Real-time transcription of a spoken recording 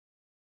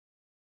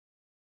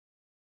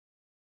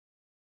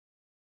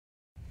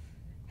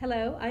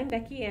Hello, I'm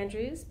Becky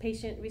Andrews,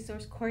 Patient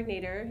Resource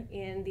Coordinator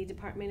in the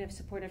Department of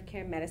Supportive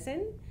Care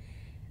Medicine.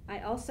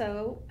 I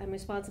also am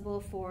responsible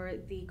for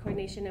the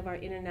coordination of our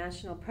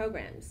international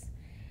programs.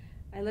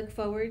 I look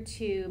forward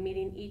to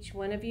meeting each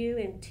one of you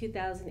in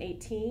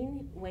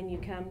 2018 when you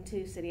come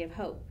to City of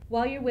Hope.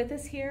 While you're with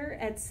us here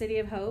at City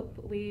of Hope,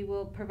 we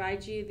will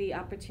provide you the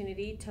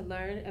opportunity to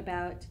learn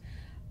about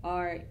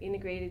our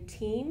integrated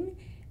team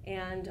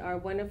and our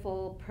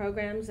wonderful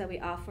programs that we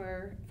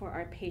offer for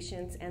our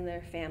patients and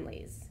their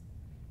families.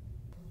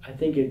 I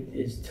think it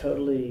is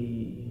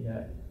totally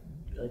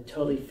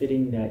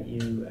fitting that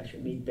you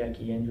actually meet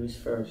Becky Andrews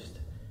first,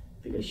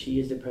 because she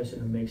is the person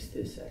who makes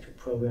this actual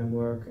program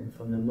work, and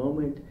from the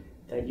moment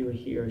that you are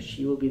here,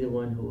 she will be the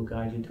one who will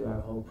guide you through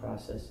our whole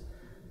process.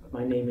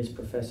 My name is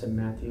Professor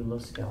Matthew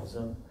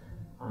Loscalzo.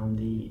 I'm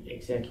the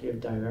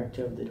Executive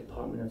Director of the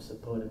Department of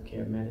Supportive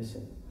Care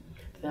Medicine.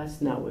 But that's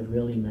not what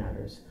really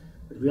matters.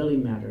 What really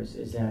matters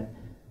is that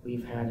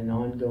we've had an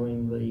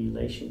ongoing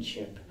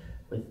relationship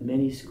with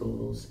many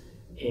schools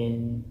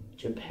in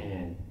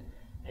Japan,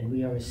 and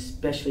we are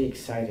especially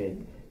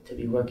excited to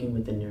be working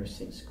with the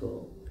nursing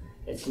school.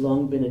 It's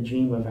long been a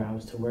dream of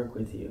ours to work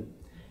with you,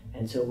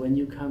 and so when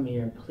you come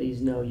here, please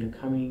know you're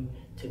coming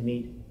to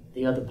meet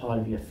the other part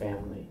of your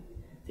family,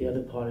 the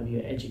other part of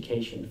your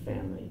education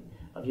family,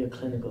 of your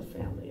clinical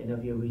family, and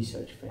of your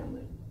research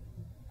family.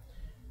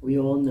 We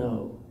all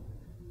know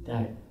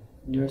that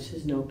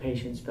nurses know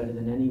patients better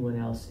than anyone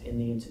else in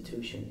the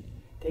institution.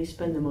 They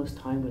spend the most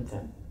time with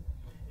them.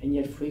 And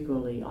yet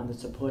frequently on the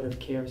supportive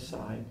care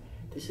side,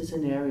 this is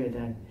an area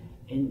that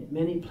in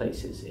many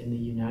places in the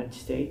United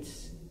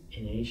States,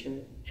 in Asia,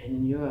 and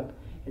in Europe,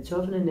 it's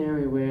often an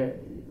area where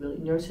really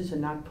nurses are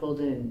not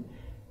pulled in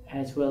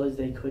as well as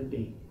they could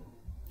be.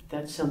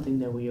 That's something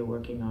that we are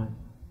working on.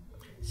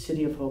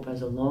 City of Hope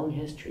has a long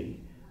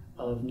history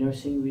of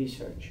nursing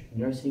research,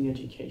 nursing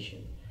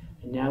education.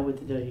 And now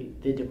with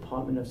the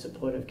Department of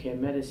Supportive Care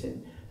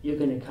Medicine, you're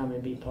going to come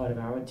and be part of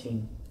our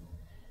team.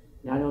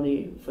 Not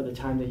only for the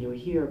time that you're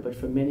here, but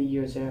for many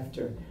years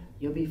after,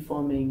 you'll be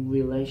forming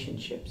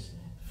relationships,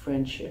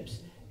 friendships,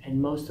 and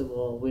most of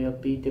all, we'll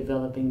be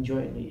developing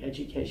jointly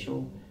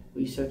educational,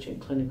 research, and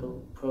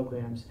clinical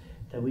programs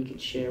that we could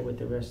share with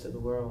the rest of the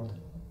world.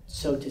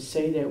 So to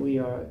say that we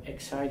are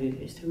excited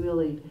is to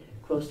really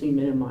grossly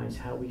minimize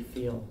how we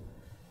feel.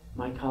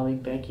 My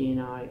colleague Becky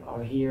and I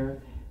are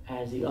here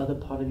as the other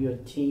part of your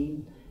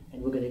team,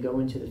 and we're going to go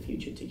into the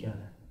future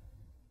together.